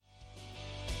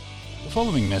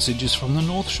following message is from the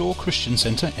North Shore Christian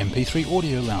Centre MP3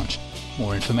 Audio Lounge.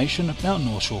 More information about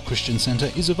North Shore Christian Centre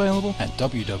is available at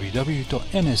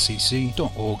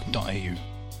www.nscc.org.au.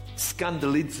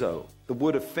 Scandalizo, the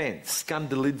word offence,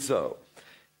 scandalizo.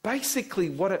 Basically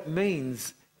what it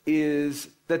means is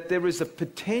that there is a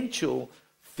potential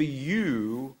for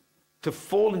you to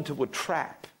fall into a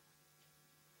trap.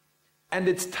 And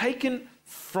it's taken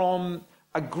from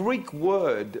a Greek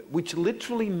word which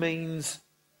literally means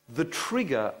the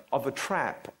trigger of a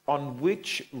trap on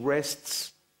which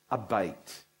rests a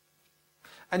bait.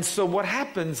 And so what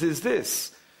happens is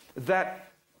this,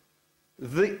 that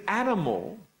the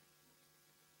animal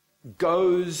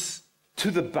goes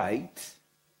to the bait,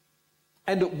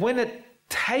 and when it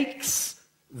takes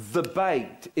the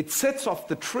bait, it sets off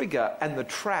the trigger, and the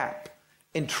trap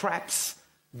entraps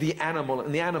the animal,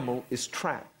 and the animal is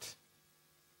trapped.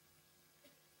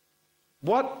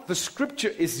 What the scripture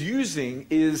is using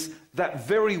is that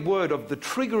very word of the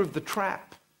trigger of the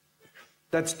trap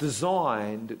that's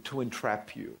designed to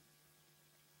entrap you.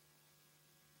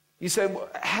 You say, well,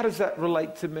 how does that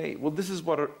relate to me? Well, this is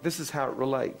how it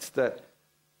relates, that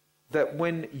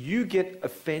when you get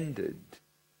offended,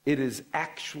 it is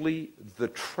actually the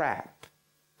trap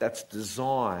that's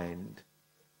designed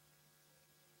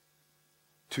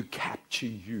to capture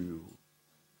you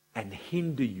and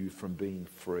hinder you from being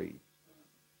free.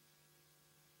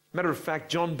 Matter of fact,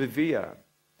 John Bevere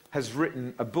has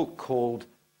written a book called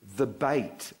The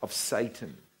Bait of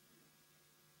Satan.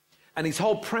 And his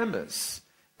whole premise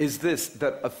is this,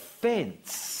 that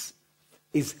offense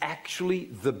is actually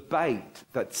the bait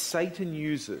that Satan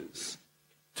uses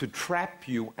to trap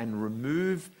you and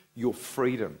remove your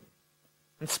freedom.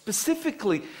 And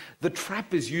specifically, the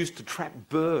trap is used to trap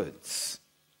birds.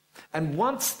 And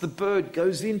once the bird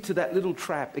goes into that little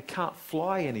trap, it can't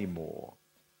fly anymore.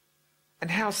 And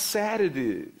how sad it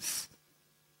is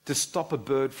to stop a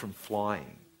bird from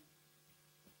flying.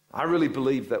 I really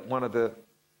believe that one of the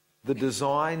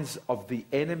designs of the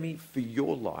enemy for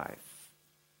your life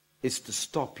is to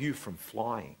stop you from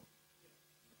flying,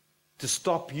 to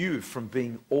stop you from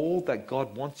being all that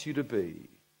God wants you to be.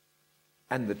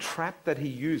 And the trap that he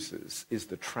uses is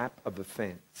the trap of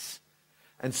offense.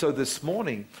 And so this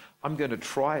morning, I'm going to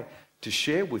try to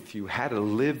share with you how to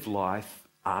live life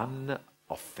unoffendable.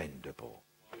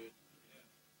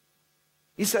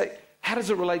 You say, how does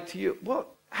it relate to you? Well,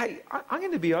 hey, I'm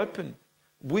going to be open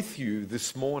with you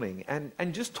this morning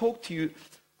and just talk to you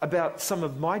about some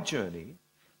of my journey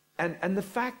and the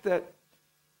fact that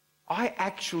I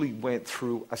actually went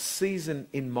through a season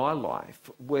in my life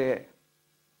where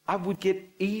I would get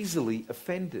easily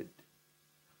offended.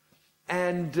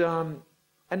 And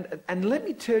let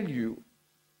me tell you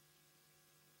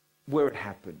where it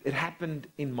happened. It happened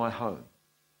in my home.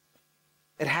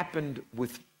 It happened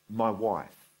with my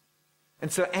wife.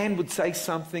 And so Anne would say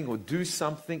something or do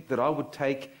something that I would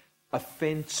take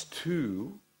offense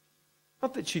to.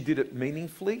 Not that she did it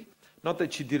meaningfully, not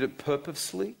that she did it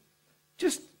purposely,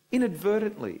 just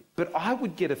inadvertently. But I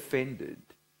would get offended.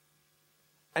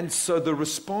 And so the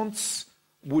response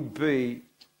would be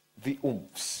the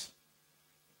oomphs.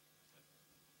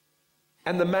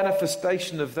 And the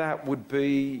manifestation of that would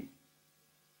be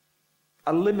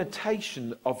a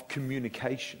limitation of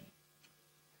communication.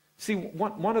 See,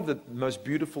 one of the most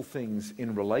beautiful things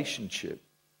in relationship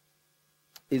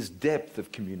is depth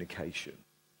of communication.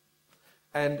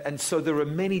 And so there are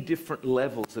many different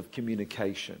levels of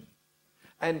communication.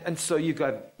 And so you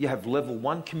have level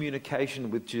 1 communication,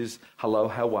 which is, hello,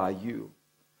 how are you?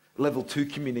 Level 2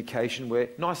 communication, where,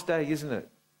 nice day, isn't it?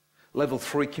 Level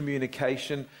 3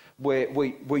 communication, where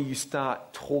you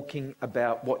start talking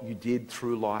about what you did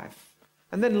through life.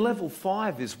 And then level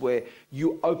 5 is where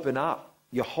you open up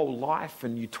your whole life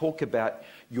and you talk about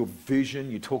your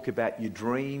vision, you talk about your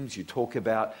dreams, you talk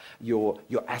about your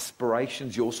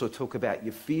aspirations, you also talk about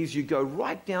your fears. You go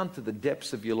right down to the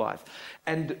depths of your life.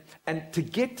 And to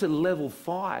get to level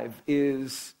 5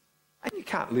 is, and you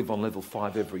can't live on level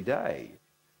 5 every day,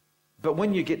 but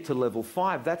when you get to level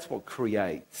 5, that's what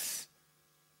creates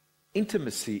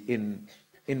intimacy in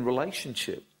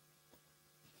relationship.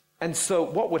 And so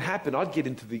what would happen, I'd get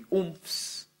into the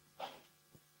oomphs,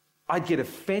 I'd get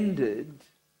offended,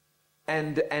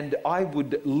 and I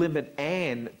would limit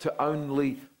Anne to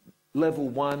only level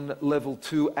 1, level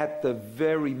 2, at the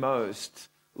very most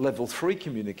level 3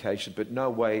 communication, but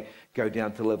no way go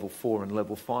down to level 4 and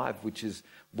level 5, which is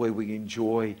where we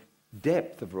enjoy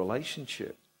depth of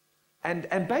relationship.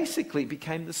 And basically it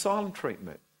became the silent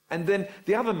treatment. And then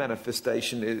the other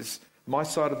manifestation is my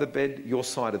side of the bed, your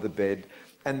side of the bed,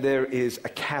 and there is a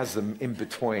chasm in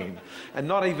between. And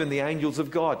not even the angels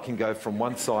of God can go from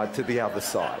one side to the other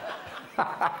side.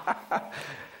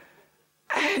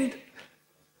 And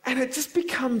it just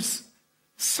becomes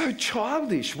so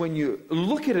childish when you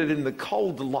look at it in the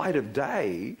cold light of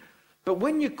day. But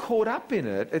when you're caught up in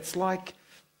it, it's like,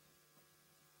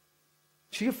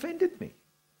 she offended me.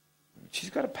 She's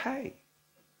got to pay.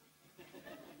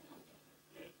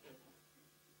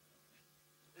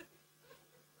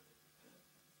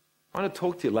 I want to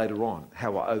talk to you later on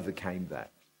how I overcame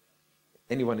that.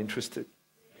 Anyone interested?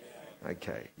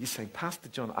 Okay. You're saying, Pastor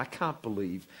John, I can't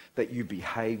believe that you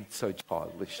behaved so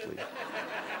childishly.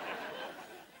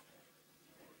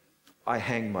 I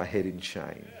hang my head in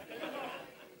shame.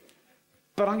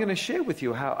 But I'm going to share with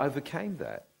you how I overcame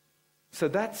that. So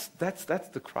that's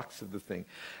the crux of the thing.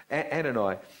 Anne and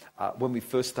I, when we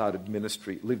first started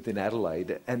ministry, lived in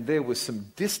Adelaide, and there were some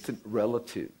distant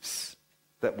relatives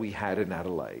that we had in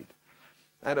Adelaide.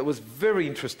 And it was very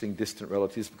interesting, distant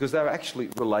relatives, because they were actually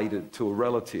related to a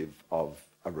relative of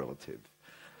a relative.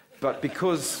 But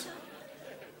because,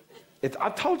 I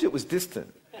told you it was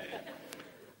distant.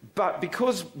 But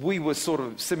because we were sort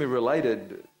of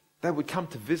semi-related, they would come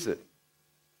to visit.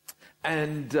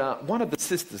 And one of the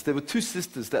sisters, there were two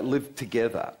sisters that lived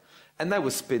together. And they were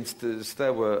spinsters,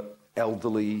 they were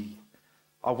elderly.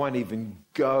 I won't even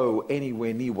go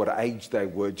anywhere near what age they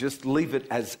were, just leave it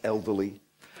as elderly.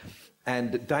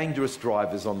 And dangerous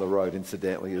drivers on the road,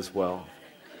 incidentally, as well.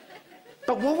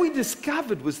 But what we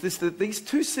discovered was that these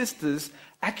two sisters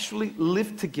actually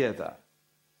lived together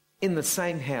in the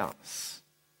same house.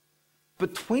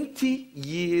 But 20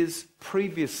 years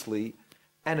previously,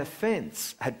 an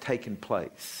offense had taken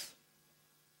place.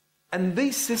 And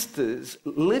these sisters,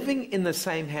 living in the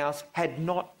same house, had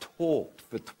not talked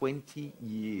for 20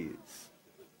 years.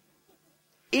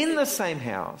 In the same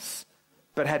house,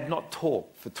 but had not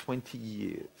talked for 20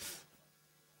 years.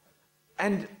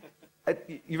 And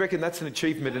you reckon that's an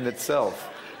achievement in itself?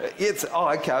 Okay,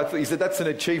 I thought you said that's an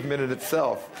achievement in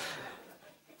itself.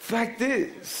 Fact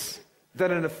is that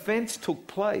an offense took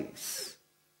place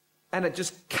and it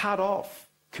just cut off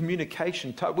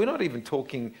communication. We're not even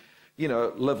talking,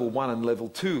 level 1 and level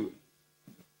 2.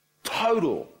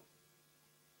 Total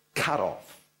cut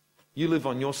off. You live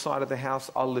on your side of the house,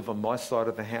 I'll live on my side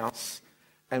of the house.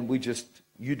 And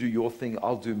you do your thing,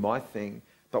 I'll do my thing,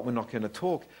 but we're not going to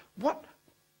talk. What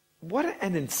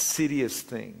an insidious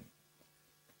thing.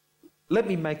 Let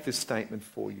me make this statement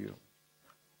for you.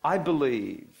 I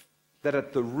believe that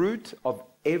at the root of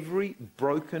every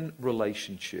broken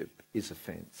relationship is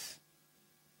offense.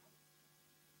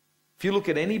 If you look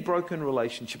at any broken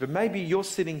relationship, and maybe you're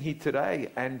sitting here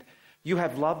today and you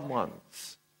have loved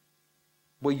ones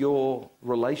where your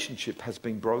relationship has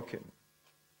been broken.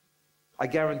 I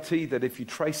guarantee that if you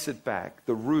trace it back,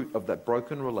 the root of that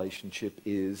broken relationship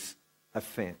is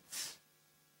offense.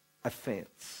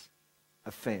 Offense.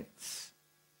 Offense.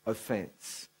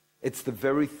 Offense. It's the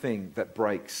very thing that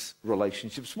breaks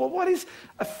relationships. Well, what is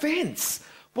offense?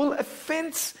 Well,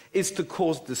 offense is to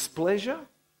cause displeasure,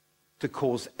 to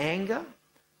cause anger,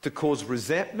 to cause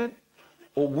resentment,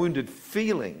 or wounded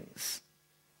feelings.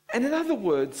 And in other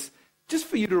words, just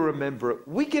for you to remember it,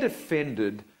 we get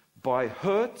offended by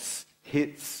hurts,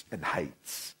 hits, and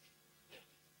hates.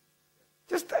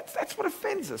 That's what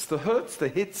offends us. The hurts, the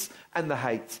hits, and the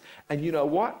hates. And you know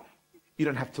what? You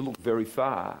don't have to look very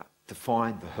far to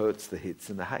find the hurts, the hits,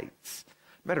 and the hates.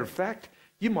 Matter of fact,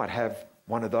 you might have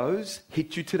one of those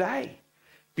hit you today.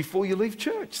 Before you leave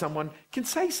church, someone can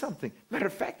say something. Matter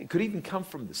of fact, it could even come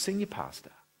from the senior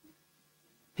pastor.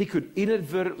 He could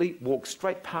inadvertently walk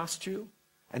straight past you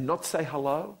and not say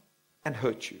hello and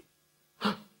hurt you.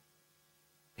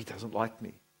 He doesn't like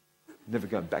me. Never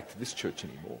going back to this church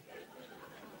anymore.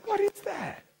 What is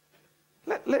that?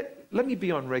 Let me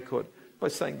be on record by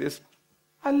saying this.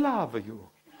 I love you.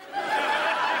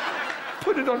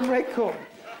 Put it on record.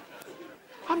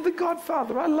 I'm the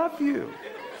Godfather. I love you.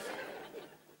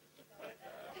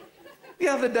 The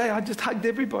other day, I just hugged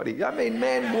everybody. I mean,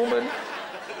 man, woman.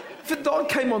 If a dog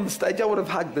came on the stage, I would have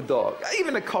hugged the dog.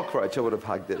 Even a cockroach, I would have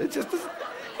hugged it. It's just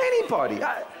anybody.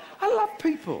 I love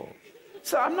people.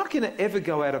 So I'm not going to ever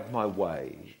go out of my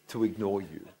way to ignore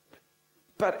you.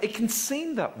 But it can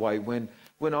seem that way when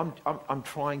I'm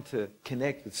trying to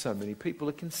connect with so many people.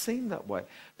 It can seem that way.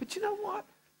 But you know what?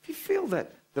 If you feel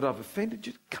that I've offended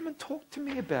you, come and talk to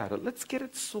me about it. Let's get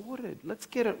it sorted. Let's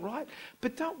get it right.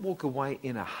 But don't walk away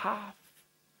in a huff.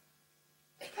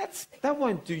 That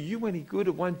won't do you any good.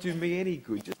 It won't do me any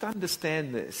good. Just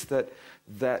understand this,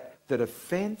 that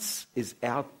offense is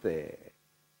out there.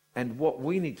 And what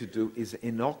we need to do is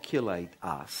inoculate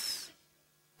us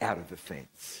out of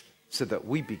offense so that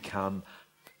we become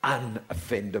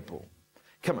unoffendable.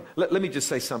 Come on, let me just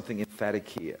say something emphatic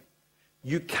here.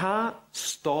 You can't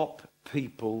stop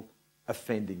people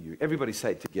offending you. Everybody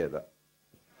say it together.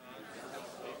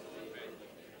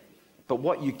 But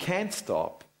what you can't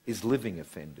stop is living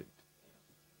offended.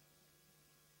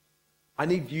 I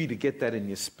need you to get that in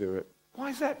your spirit. Why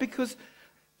is that? Because,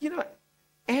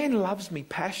 Anne loves me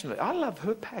passionately. I love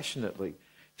her passionately.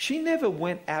 She never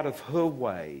went out of her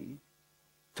way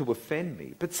to offend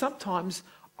me. But sometimes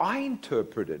I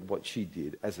interpreted what she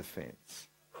did as offense.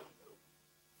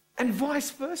 And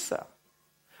vice versa.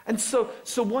 And so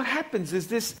what happens is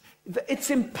this: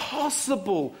 it's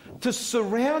impossible to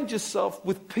surround yourself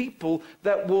with people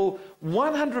that will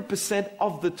 100%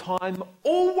 of the time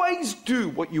always do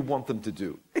what you want them to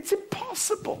do. It's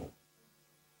impossible.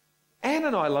 Anne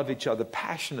and I love each other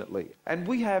passionately, and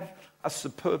we have a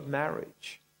superb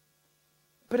marriage.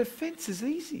 But offense is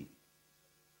easy.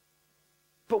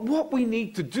 But what we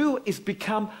need to do is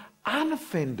become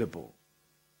unoffendable.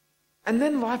 And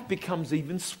then life becomes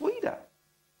even sweeter.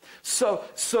 So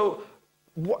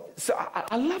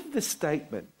I love this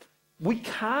statement. We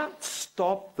can't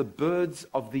stop the birds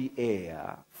of the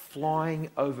air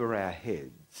flying over our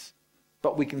heads,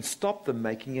 but we can stop them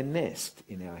making a nest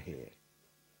in our hair.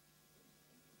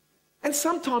 And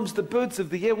sometimes the birds of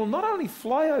the air will not only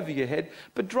fly over your head,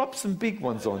 but drop some big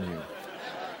ones on you.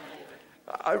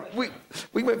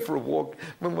 We went for a walk,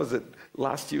 when was it?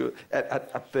 Last year,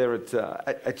 up there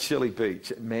at Shelley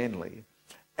Beach, at Manly.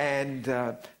 And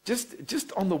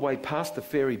just on the way past the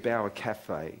Fairy Bower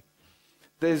Cafe,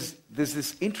 there's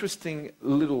this interesting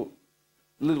little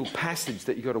passage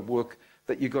that you got to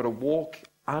walk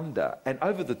under, and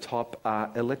over the top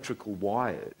are electrical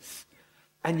wires.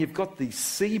 And you've got these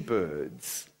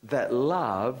seabirds that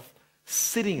love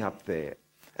sitting up there.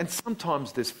 And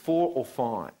sometimes there's 4 or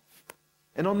 5.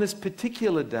 And on this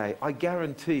particular day, I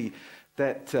guarantee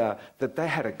that they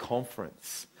had a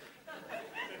conference.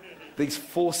 These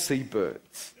 4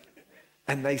 seabirds.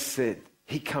 And they said,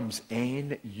 "Here comes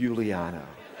Anne Juliano."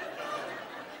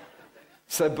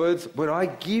 So birds, when I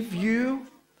give you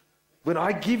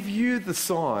the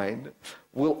sign,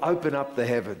 we'll open up the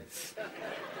heavens.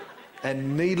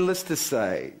 And needless to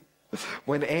say,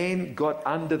 when Anne got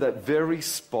under that very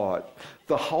spot,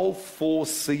 the whole 4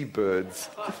 seabirds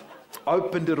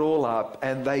opened it all up,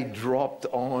 and they dropped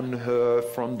on her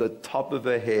from the top of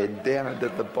her head down to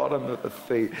the bottom of her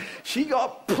feet. She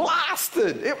got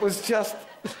plastered. It was just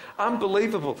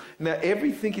unbelievable. Now,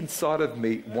 everything inside of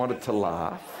me wanted to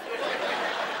laugh.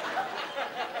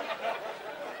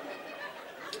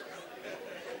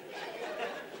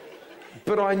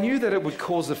 But I knew that it would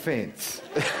cause offense.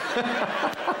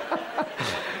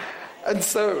 And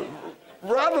so,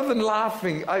 rather than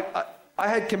laughing, I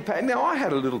had compassion. Now, I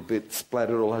had a little bit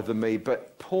splattered all over me,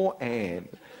 but poor Anne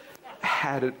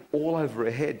had it all over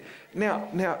her head. Now,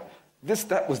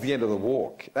 that was the end of the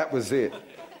walk. That was it.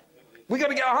 We got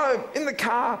to go home in the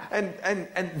car. And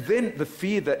then the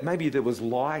fear that maybe there was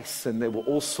lice and there were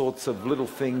all sorts of little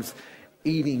things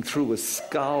eating through a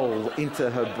skull into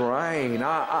her brain.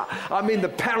 I mean, the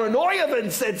paranoia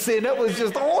then sets in. It was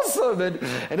just awesome.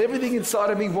 And everything inside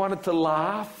of me wanted to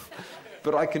laugh.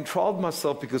 But I controlled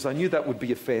myself because I knew that would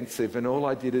be offensive. And all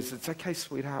I did is, "It's okay,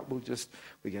 sweetheart. We're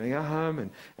going to go home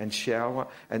and shower."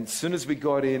 And as soon as we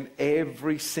got in,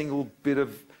 every single bit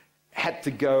had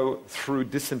to go through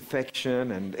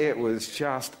disinfection. And it was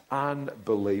just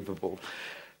unbelievable.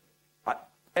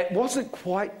 It wasn't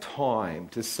quite time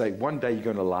to say, "One day you're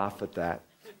going to laugh at that,"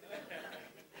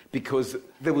 because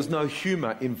there was no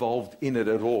humour involved in it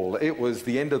at all. It was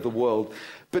the end of the world.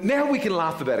 But now we can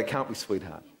laugh about it, can't we,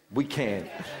 sweetheart? We can.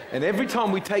 And every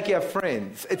time we take our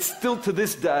friends, it's still to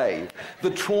this day, the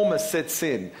trauma sets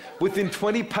in. Within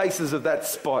 20 paces of that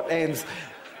spot, Anne's...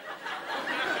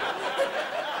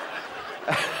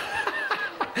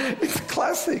 It's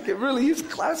classic. It really is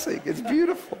classic. It's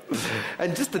beautiful.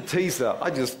 And just a teaser, I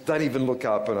just don't even look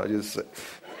up, and I just say,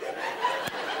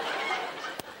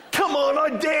 "Come on,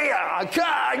 I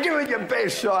dare. Give it your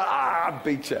best shot. I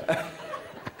beat you."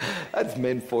 That's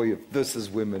men for you versus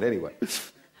women. Anyway,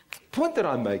 point that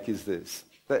I make is this.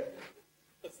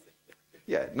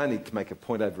 No need to make a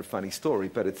point over a funny story,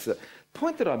 but it's the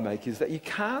point that I make is that you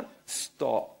can't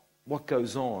stop what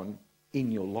goes on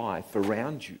in your life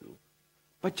around you,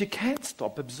 but you can't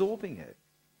stop absorbing it.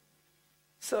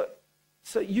 So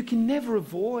you can never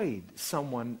avoid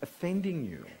someone offending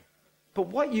you. But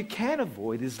what you can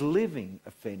avoid is living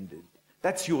offended.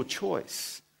 That's your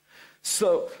choice.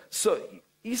 So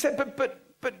you say, but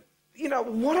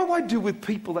what do I do with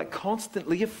people that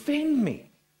constantly offend me?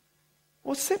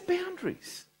 Well, set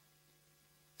boundaries.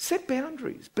 Set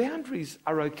boundaries. Boundaries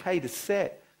are okay to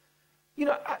set. You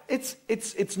know,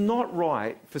 it's not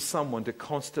right for someone to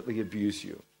constantly abuse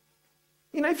you.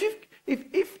 You know,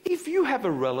 if you have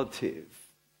a relative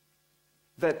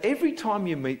that every time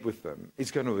you meet with them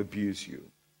is going to abuse you,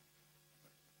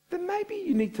 then maybe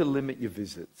you need to limit your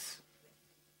visits.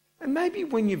 And maybe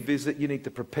when you visit, you need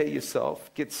to prepare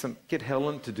yourself, get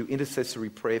Helen to do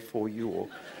intercessory prayer for you or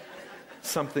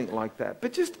something like that.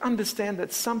 But just understand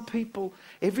that some people,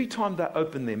 every time they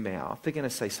open their mouth, they're going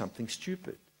to say something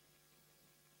stupid.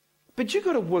 But you've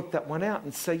got to work that one out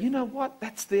and say, you know what,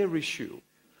 that's their issue.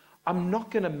 I'm not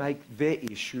going to make their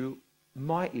issue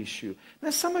my issue.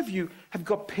 Now, some of you have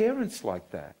got parents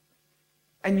like that.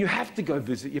 And you have to go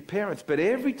visit your parents. But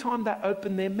every time they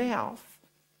open their mouth,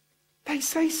 they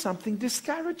say something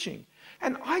discouraging.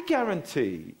 And I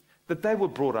guarantee that they were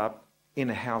brought up in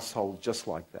a household just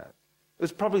like that. It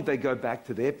was probably they go back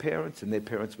to their parents and their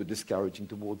parents were discouraging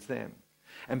towards them.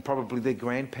 And probably their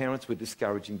grandparents were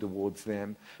discouraging towards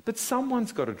them. But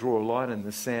someone's got to draw a line in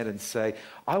the sand and say,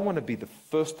 I want to be the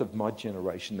first of my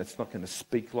generation that's not going to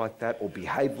speak like that or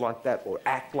behave like that or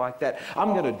act like that.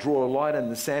 I'm going to draw a line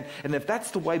in the sand. And if that's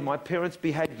the way my parents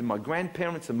behaved and my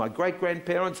grandparents and my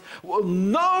great-grandparents, well,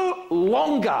 no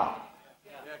longer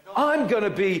I'm going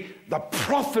to be the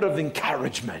prophet of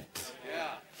encouragement.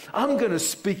 I'm going to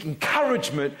speak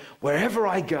encouragement wherever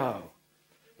I go.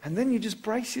 And then you just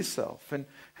brace yourself and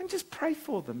just pray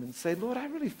for them and say, Lord, I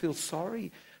really feel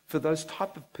sorry for those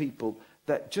type of people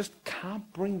that just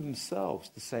can't bring themselves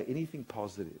to say anything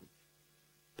positive.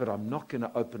 But I'm not going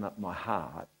to open up my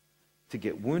heart to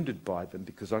get wounded by them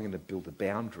because I'm going to build a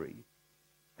boundary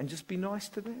and just be nice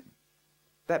to them.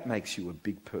 That makes you a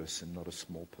big person, not a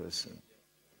small person.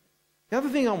 The other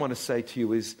thing I want to say to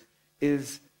you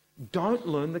is don't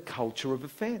learn the culture of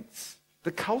offense.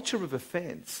 The culture of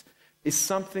offense is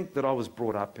something that I was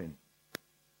brought up in.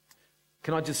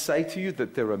 Can I just say to you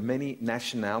that there are many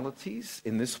nationalities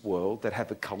in this world that have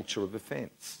a culture of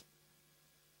offense.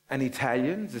 And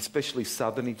Italians, especially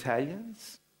Southern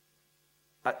Italians,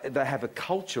 they have a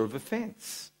culture of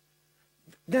offense.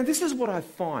 Now, this is what I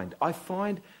find. I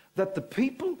find that the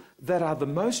people that are the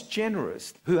most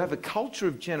generous, who have a culture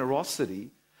of generosity,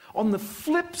 on the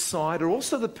flip side are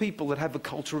also the people that have a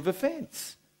culture of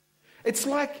offense. It's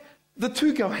like the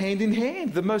two go hand in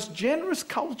hand. The most generous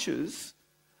cultures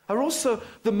are also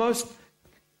the most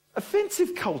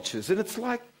offensive cultures. And it's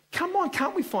like, come on,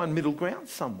 can't we find middle ground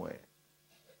somewhere?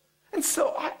 And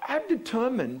so I've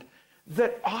determined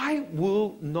that I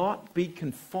will not be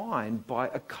confined by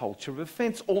a culture of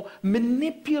offense or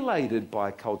manipulated by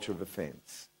a culture of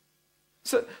offense.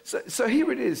 So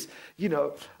here it is,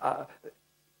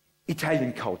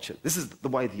 Italian culture. This is the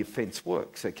way the offense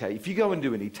works, okay? If you go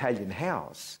into an Italian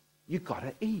house, you've got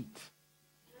to eat.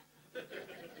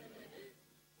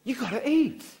 You've got to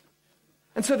eat.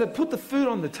 And so they put the food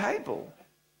on the table,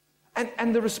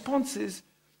 and the response is,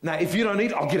 now, if you don't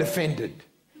eat, I'll get offended.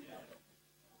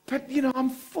 But, I'm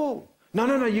full.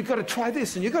 No, you've got to try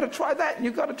this, and you've got to try that, and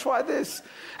you've got to try this.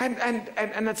 And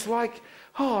it's like,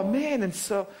 oh, man. And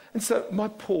so my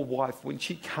poor wife, when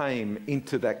she came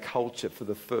into that culture for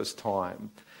the first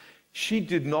time, she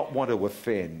did not want to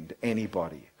offend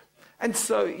anybody. And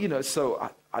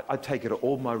so, I take her to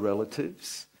all my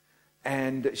relatives,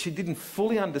 and she didn't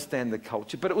fully understand the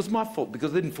culture, but it was my fault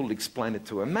because I didn't fully explain it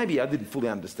to her. Maybe I didn't fully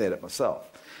understand it myself.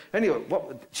 Anyway,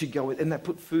 she'd go with, and they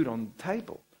put food on the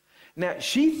table. Now,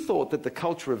 she thought that the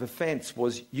culture of offense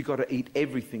was you got to eat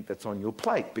everything that's on your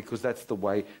plate because that's the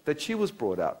way that she was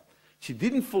brought up. She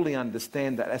didn't fully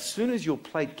understand that as soon as your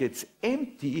plate gets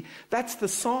empty, that's the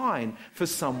sign for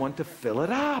someone to fill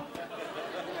it up.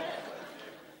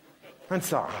 And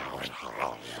so,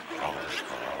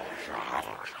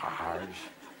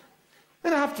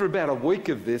 and after about a week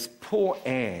of this, poor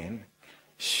Anne,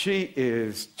 she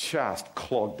is just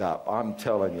clogged up. I'm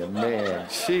telling you, man,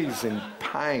 she's in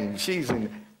pain. She's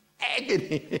in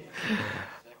agony.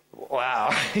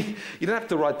 Wow. You don't have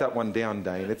to write that one down,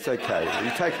 Dane. It's okay.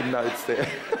 You're taking notes there.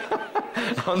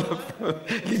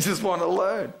 You just want to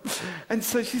learn. And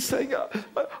so she's saying,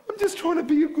 I'm just trying to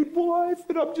be a good wife,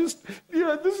 and I'm just,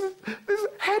 this is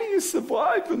how do you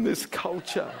survive in this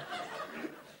culture?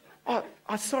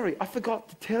 Sorry, I forgot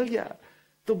to tell you.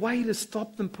 The way to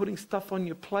stop them putting stuff on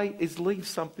your plate is leave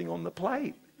something on the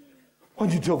plate. Why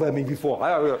didn't you tell that me before?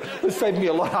 It saved me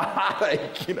a lot of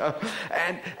heartache,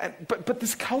 But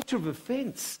this culture of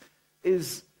offense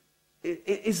is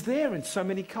there in so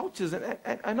many cultures.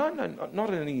 And I know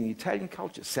not only in Italian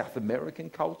culture, South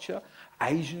American culture,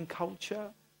 Asian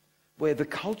culture, where the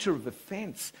culture of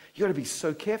offense, you've got to be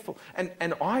so careful.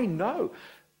 And I know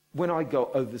when I go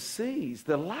overseas,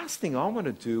 the last thing I want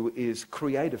to do is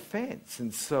create a fence.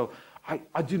 And so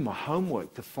I do my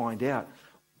homework to find out,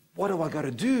 what do I got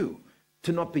to do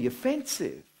to not be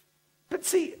offensive? But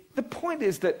see, the point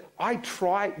is that I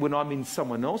try when I'm in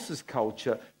someone else's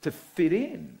culture to fit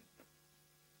in.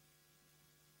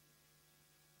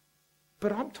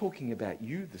 But I'm talking about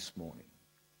you this morning.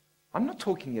 I'm not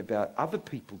talking about other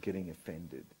people getting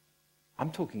offended.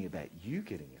 I'm talking about you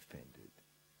getting offended.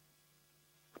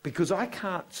 Because I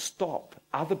can't stop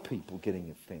other people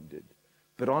getting offended,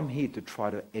 but I'm here to try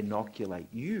to inoculate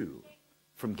you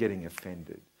from getting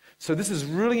offended. So this is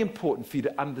really important for you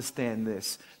to understand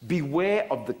this.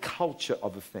 Beware of the culture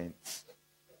of offense.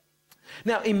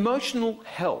 Now, emotional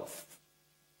health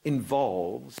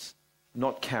involves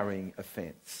not carrying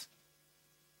offense.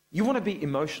 You want to be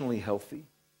emotionally healthy?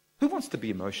 Who wants to be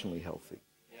emotionally healthy?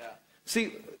 Yeah.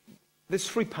 See, there's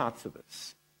three parts of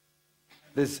this.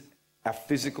 There's our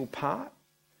physical part,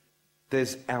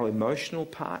 there's our emotional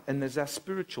part, and there's our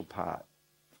spiritual part.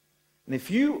 And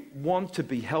if you want to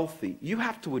be healthy, you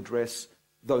have to address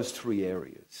those three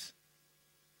areas.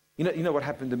 You know what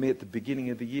happened to me at the beginning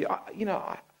of the year?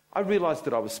 I realized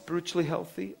that I was spiritually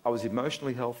healthy, I was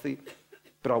emotionally healthy,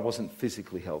 but I wasn't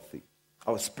physically healthy.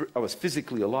 I was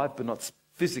physically alive, but not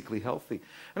physically healthy.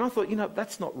 And I thought,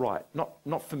 that's not right,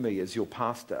 not for me as your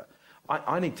pastor.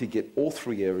 I need to get all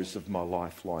three areas of my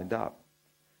life lined up.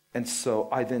 And so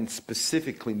I then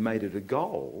specifically made it a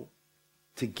goal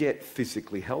to get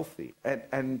physically healthy.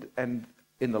 And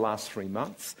in the last 3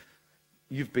 months,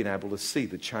 you've been able to see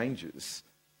the changes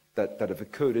that have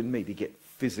occurred in me to get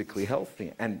physically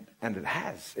healthy. And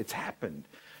it's happened.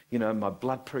 My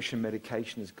blood pressure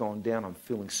medication has gone down. I'm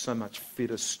feeling so much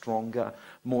fitter, stronger,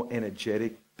 more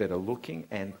energetic, better looking,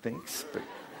 Anne thinks. But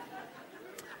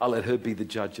I'll let her be the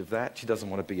judge of that. She doesn't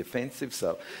want to be offensive,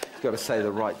 so she's got to say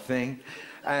the right thing.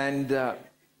 But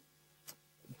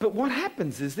what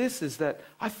happens is that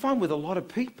I find with a lot of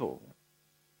people,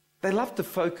 they love to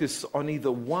focus on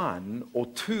either one or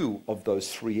two of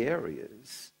those three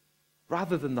areas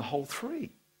rather than the whole three.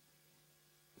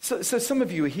 So some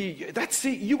of you are here, that's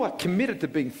it, you are committed to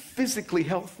being physically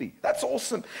healthy. That's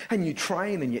awesome. And you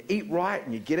train and you eat right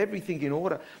and you get everything in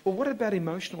order. Well, what about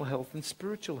emotional health and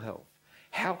spiritual health?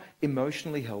 How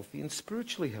emotionally healthy and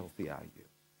spiritually healthy are you?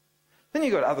 Then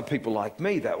you've got other people like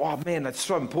me that, that's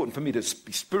so important for me to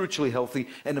be spiritually healthy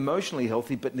and emotionally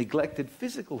healthy, but neglected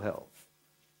physical health.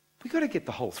 We've got to get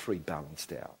the whole three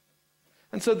balanced out.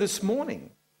 And so this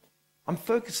morning, I'm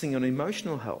focusing on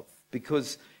emotional health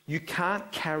because you can't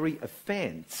carry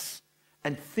offense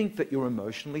and think that you're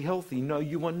emotionally healthy. No,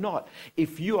 you are not.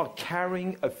 If you are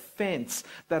carrying offense,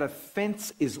 that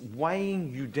offense is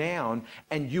weighing you down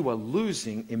and you are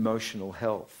losing emotional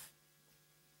health.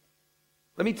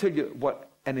 Let me tell you what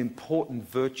an important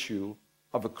virtue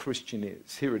of a Christian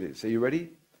is. Here it is. Are you ready?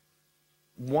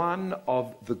 One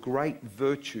of the great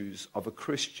virtues of a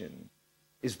Christian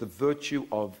is the virtue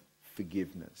of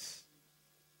forgiveness.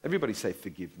 Everybody say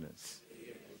forgiveness.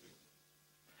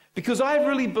 Because I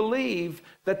really believe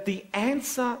that the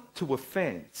answer to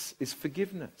offense is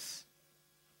forgiveness.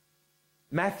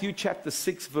 Matthew chapter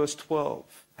 6, verse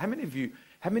 12. How many of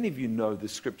you know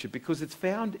this scripture? Because it's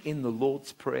found in the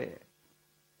Lord's Prayer.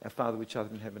 Our Father which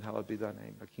art in heaven, hallowed be thy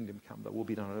name. Thy kingdom come, thy will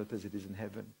be done on earth as it is in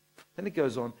heaven. Then it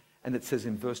goes on and it says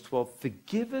in verse 12,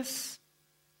 forgive us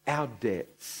our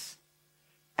debts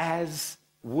as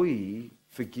we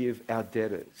forgive our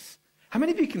debtors. How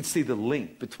many of you can see the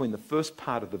link between the first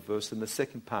part of the verse and the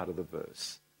second part of the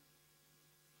verse?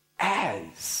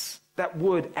 As. That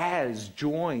word as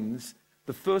joins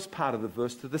the first part of the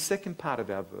verse to the second part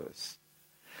of our verse.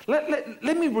 Let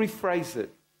me rephrase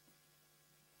it.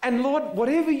 And Lord,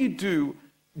 whatever you do,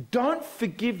 don't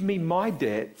forgive me my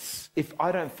debts if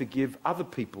I don't forgive other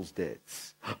people's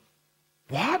debts.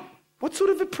 What? What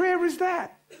sort of a prayer is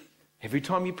that? Every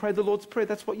time you pray the Lord's Prayer,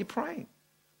 that's what you're praying.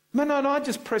 No, I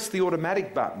just press the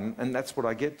automatic button and that's what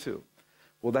I get to.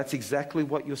 Well, that's exactly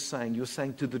what you're saying. You're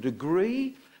saying to the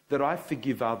degree that I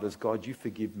forgive others, God, you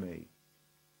forgive me.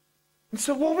 And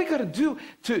so what we got to do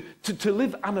to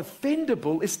live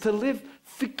unoffendable is to live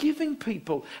forgiving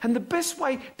people. And the best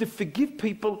way to forgive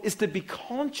people is to be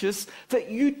conscious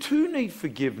that you too need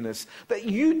forgiveness, that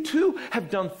you too have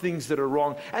done things that are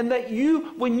wrong, and that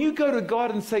you, when you go to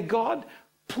God and say, God,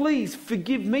 please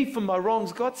forgive me for my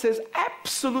wrongs, God says,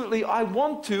 absolutely, I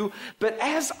want to, but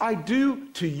as I do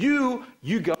to you,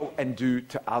 you go and do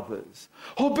to others.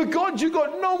 Oh, but God, you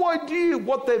got no idea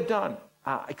what they've done.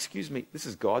 Excuse me, this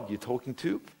is God you're talking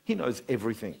to. He knows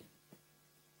everything.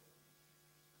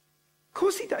 Of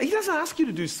course he does. He doesn't ask you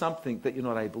to do something that you're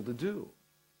not able to do.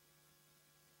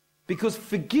 Because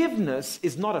forgiveness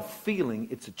is not a feeling,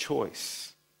 it's a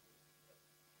choice.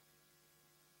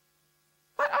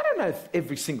 I don't know if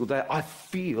every single day I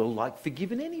feel like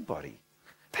forgiving anybody.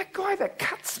 That guy that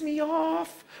cuts me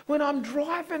off when I'm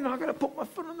driving, I've got to put my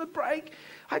foot on the brake.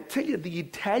 I tell you, the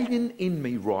Italian in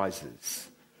me rises.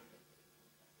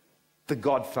 The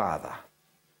Godfather.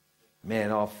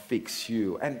 Man, I'll fix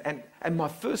you. And my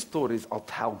first thought is, I'll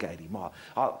tailgate him.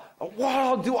 I'll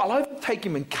overtake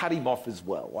him and cut him off as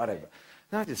well, whatever.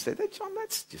 And I just said, John,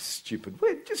 that's just stupid.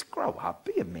 Just grow up,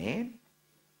 be a man.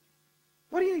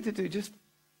 What do you need to do? Just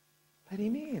let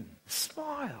him in.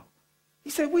 Smile. You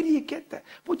say, where do you get that?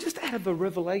 Well, just out of a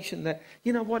revelation that,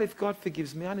 you know what, if God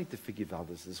forgives me, I need to forgive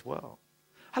others as well.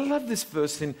 I love this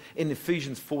verse in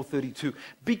Ephesians 4:32.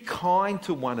 Be kind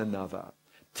to one another,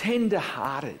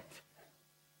 tender-hearted,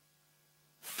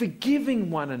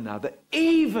 forgiving one another,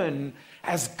 even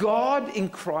as God in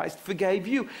Christ forgave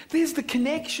you. There's the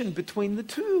connection between the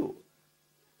two.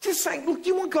 Just saying, look, do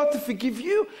you want God to forgive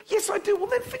you? Yes, I do. Well,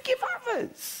 then forgive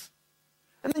others.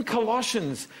 And then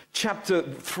Colossians chapter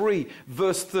 3,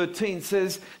 verse 13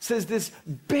 says this,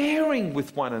 bearing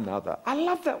with one another. I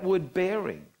love that word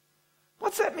bearing.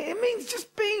 What's that mean? It means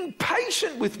just being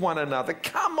patient with one another.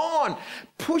 Come on,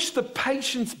 push the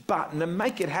patience button and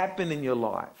make it happen in your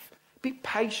life. Be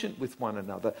patient with one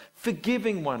another,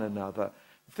 forgiving one another.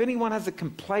 If anyone has a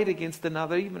complaint against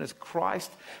another, even as Christ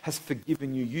has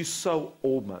forgiven you, you so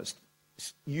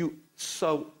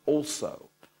also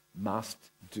must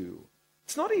do.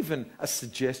 It's not even a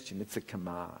suggestion, it's a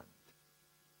command.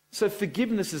 So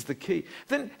forgiveness is the key.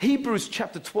 Then Hebrews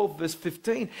chapter 12 verse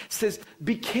 15 says,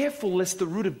 be careful lest the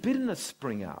root of bitterness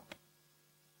spring up.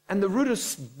 And the root of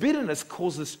bitterness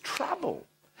causes trouble.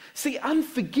 See,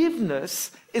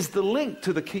 unforgiveness is the link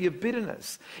to the key of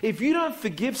bitterness. If you don't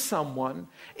forgive someone,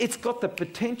 it's got the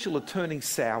potential of turning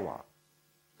sour.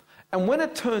 And when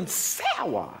it turns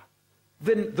sour,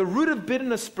 then the root of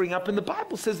bitterness spring up. And the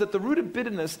Bible says that the root of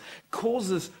bitterness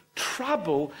causes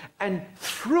trouble, and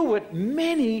through it,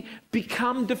 many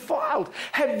become defiled.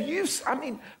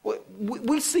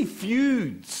 We see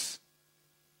feuds.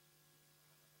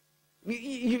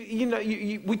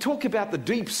 We talk about the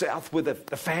Deep South with a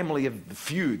family of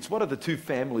feuds. What are the two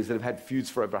families that have had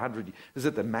feuds for over 100 years? Is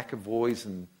it the McAvoys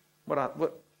and what?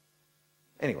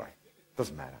 Anyway,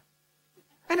 doesn't matter.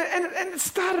 And it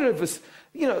started over,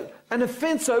 an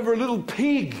offense over a little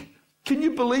pig. Can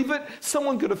you believe it?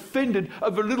 Someone got offended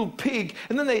over a little pig,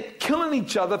 and then they're killing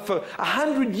each other for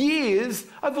 100 years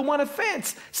over one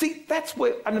offense. See, that's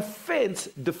where an offense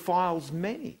defiles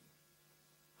many.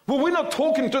 Well, we're not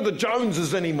talking to the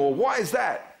Joneses anymore. Why is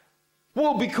that?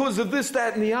 Well, because of this,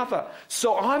 that, and the other.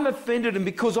 So I'm offended, and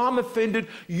because I'm offended,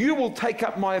 you will take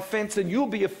up my offense, and you'll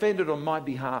be offended on my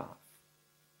behalf.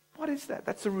 What is that?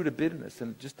 That's the root of bitterness,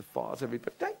 and it just defiles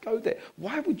everybody. Don't go there.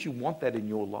 Why would you want that in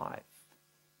your life?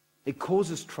 It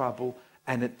causes trouble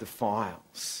and it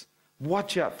defiles.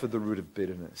 Watch out for the root of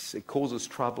bitterness. It causes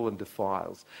trouble and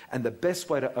defiles. And the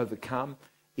best way to overcome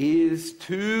is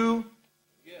to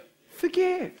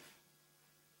forgive.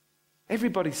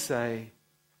 Everybody say,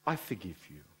 I forgive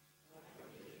you.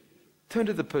 Turn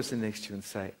to the person next to you and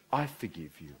say, I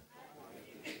forgive you.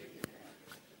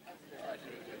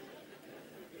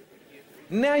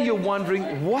 Now you're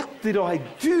wondering, what did I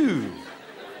do?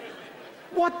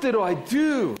 What did I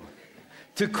do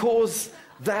to cause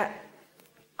that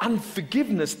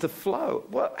unforgiveness to flow?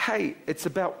 Well, hey, it's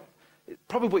about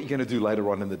probably what you're going to do later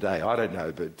on in the day. I don't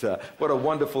know, but what a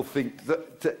wonderful thing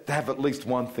to have at least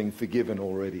one thing forgiven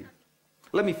already.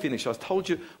 Let me finish. I told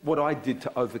you what I did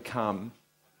to overcome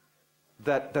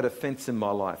that offense in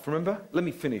my life. Remember? Let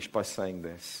me finish by saying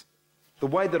this. The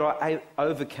way that I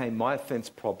overcame my offense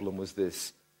problem was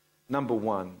this. Number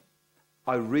one,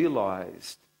 I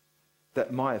realized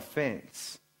that my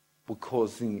offense was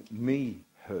causing me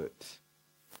hurt.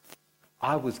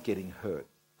 I was getting hurt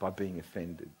by being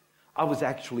offended. I was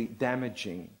actually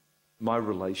damaging my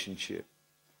relationship.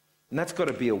 And that's got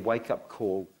to be a wake-up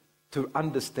call to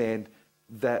understand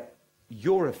that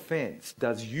your offense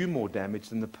does you more damage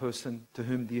than the person to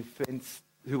whom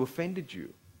who offended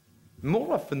you.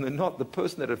 More often than not, the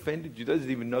person that offended you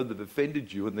doesn't even know they've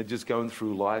offended you, and they're just going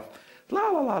through life, la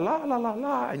la la la la la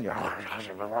la, and you're and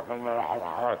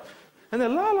they're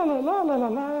la la la la la la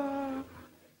la,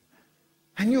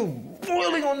 and you're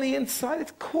boiling on the inside.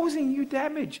 It's causing you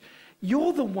damage.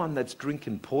 You're the one that's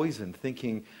drinking poison,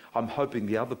 thinking, I'm hoping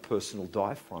the other person will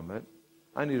die from it,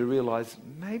 only to realize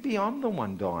maybe I'm the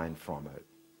one dying from it.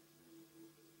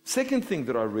 Second thing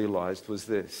that I realized was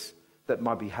this, that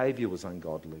my behavior was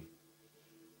ungodly.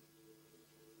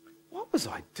 What was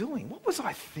I doing? What was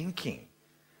I thinking?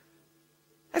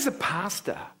 As a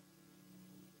pastor,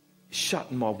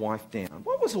 shutting my wife down.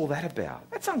 What was all that about?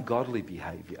 That's ungodly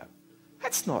behavior.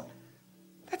 That's not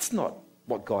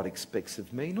what God expects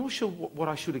of me, nor what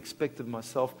I should expect of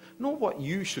myself, nor what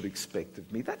you should expect of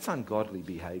me. That's ungodly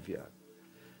behavior.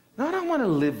 Now, I don't want to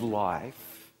live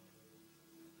life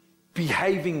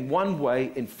behaving one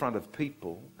way in front of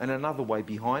people and another way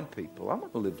behind people. I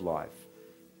want to live life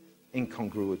in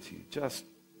congruity, just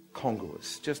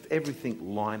congruous, just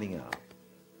everything lining up.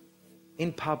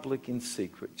 In public, in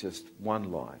secret, just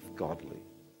one life,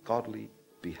 godly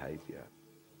behavior.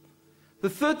 The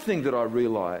third thing that I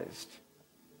realized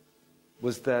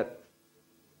was that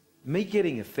me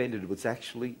getting offended was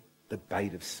actually the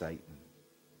bait of Satan.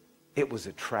 It was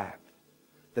a trap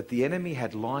that the enemy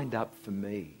had lined up for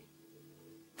me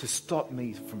to stop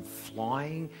me from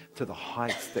flying to the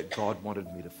heights that God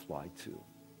wanted me to fly to.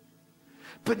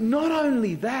 But not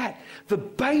only that, the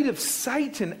bait of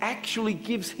Satan actually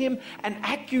gives him an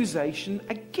accusation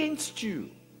against you.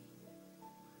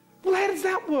 Well, how does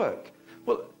that work?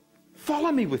 Well,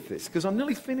 follow me with this, because I'm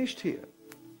nearly finished here.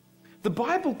 The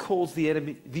Bible calls the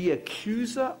enemy the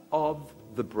accuser of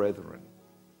the brethren,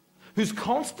 who's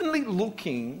constantly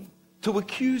looking to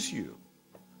accuse you.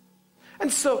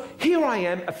 And so here I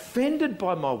am, offended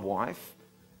by my wife,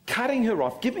 cutting her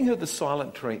off, giving her the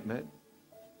silent treatment,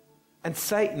 and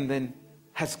Satan then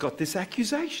has got this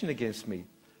accusation against me.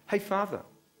 Hey, Father,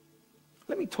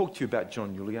 let me talk to you about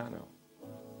John Giuliano.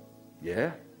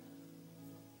 Yeah?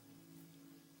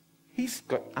 He's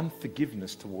got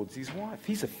unforgiveness towards his wife.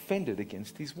 He's offended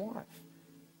against his wife.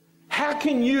 How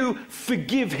can you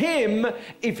forgive him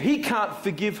if he can't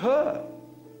forgive her?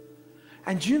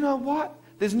 And you know what?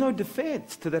 There's no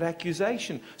defense to that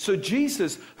accusation. So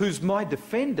Jesus, who's my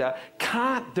defender,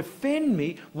 can't defend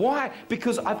me. Why?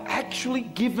 Because I've actually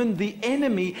given the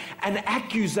enemy an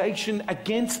accusation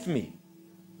against me.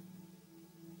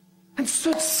 And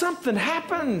so something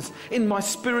happens in my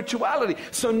spirituality.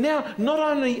 So now, not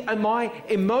only am I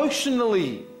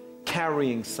emotionally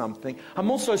carrying something,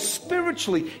 I'm also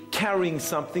spiritually carrying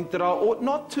something that I ought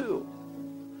not to.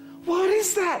 What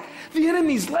is that? The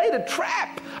enemy's laid a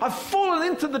trap. I've fallen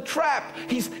into the trap.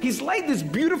 He's laid this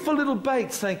beautiful little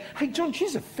bait saying, hey, John,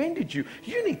 she's offended you.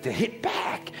 You need to hit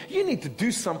back. You need to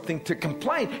do something to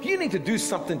complain. You need to do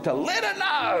something to let her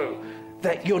know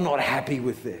that you're not happy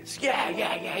with this.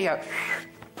 Yeah.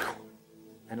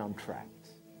 And I'm trapped.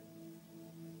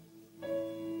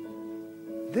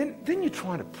 Then you're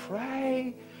trying to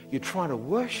pray. You're trying to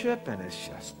worship, and it's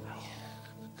just,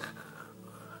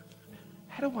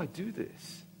 how do I do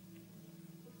this?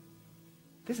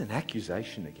 There's an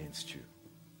accusation against you.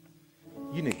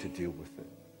 You need to deal with it.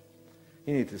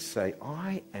 You need to say,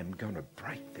 I am going to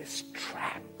break this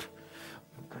trap.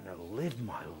 I'm going to live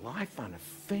my life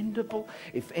unoffendable.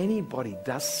 If anybody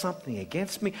does something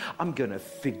against me, I'm going to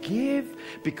forgive,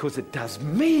 because it does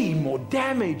me more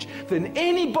damage than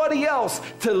anybody else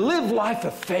to live life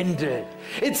offended.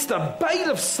 It's the bait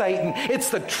of Satan. It's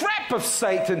the trap of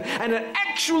Satan. And it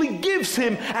actually gives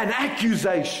him an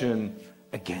accusation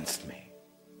against me.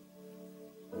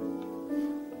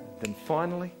 Then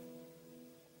finally,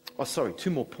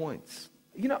 two more points.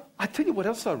 I tell you what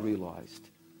else I realized.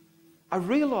 I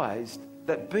realized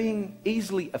that being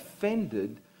easily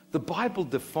offended, the Bible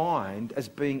defined as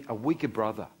being a weaker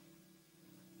brother.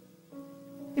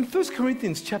 In 1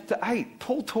 Corinthians chapter 8,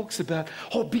 Paul talks about,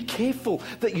 be careful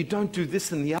that you don't do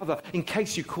this and the other in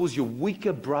case you cause your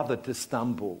weaker brother to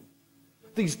stumble.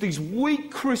 These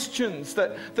weak Christians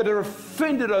that are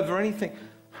offended over anything.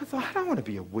 I thought, I don't want to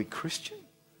be a weak Christian.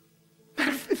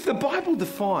 If the Bible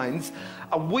defines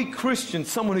a weak Christian,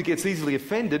 someone who gets easily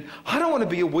offended, I don't want to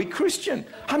be a weak Christian.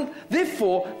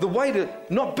 Therefore, the way to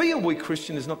not be a weak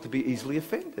Christian is not to be easily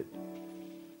offended.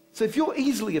 So if you're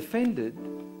easily offended,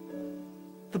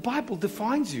 the Bible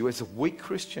defines you as a weak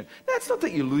Christian. Now, it's not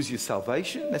that you lose your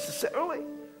salvation necessarily,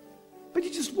 but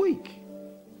you're just weak.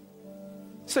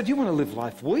 So do you want to live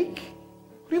life weak?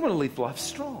 Or do you want to live life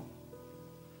strong?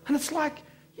 And it's like,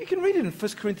 you can read it in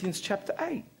 1 Corinthians chapter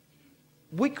 8.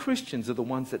 Weak Christians are the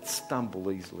ones that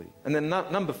stumble easily. And then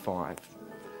number 5,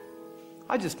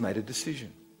 I just made a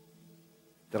decision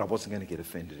that I wasn't going to get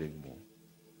offended anymore.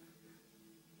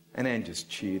 And Anne just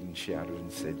cheered and shouted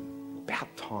and said, about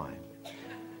time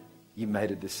you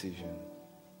made a decision.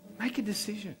 Make a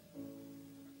decision.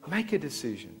 Make a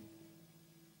decision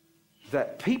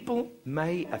that people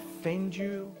may offend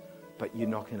you, but you're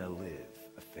not going to live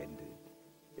offended.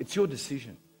 It's your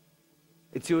decision.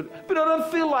 But I don't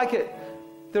feel like it.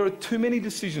 There are too many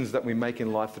decisions that we make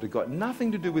in life that have got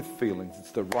nothing to do with feelings.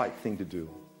 It's the right thing to do.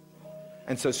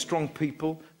 And so strong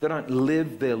people, they don't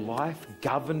live their life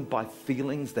governed by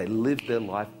feelings. They live their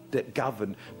life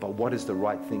governed by what is the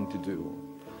right thing to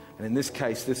do. And in this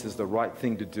case, this is the right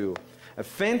thing to do.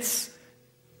 Offense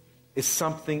is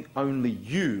something only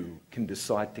you can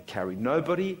decide to carry.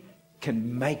 Nobody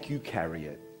can make you carry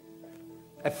it.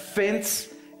 Offense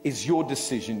is your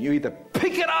decision. You either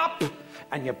pick it up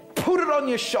and you put it on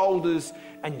your shoulders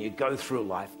and you go through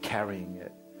life carrying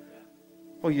it.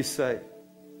 Or you say,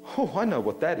 oh, I know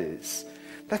what that is.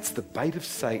 That's the bait of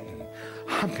Satan.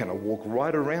 I'm going to walk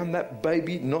right around that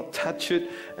baby, not touch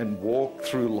it, and walk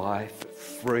through life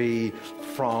free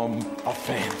from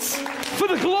offense. For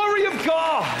the glory of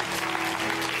God.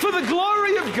 For the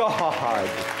glory of God.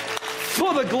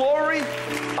 For the glory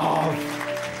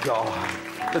of God.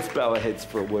 Let's bow our heads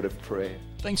for a word of prayer.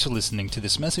 Thanks for listening to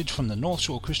this message from the North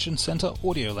Shore Christian Centre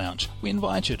Audio Lounge. We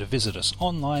invite you to visit us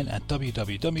online at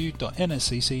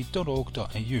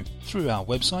www.nscc.org.au. Through our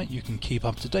website, you can keep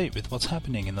up to date with what's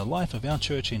happening in the life of our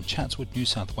church in Chatswood, New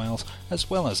South Wales,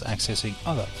 as well as accessing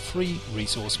other free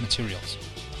resource materials.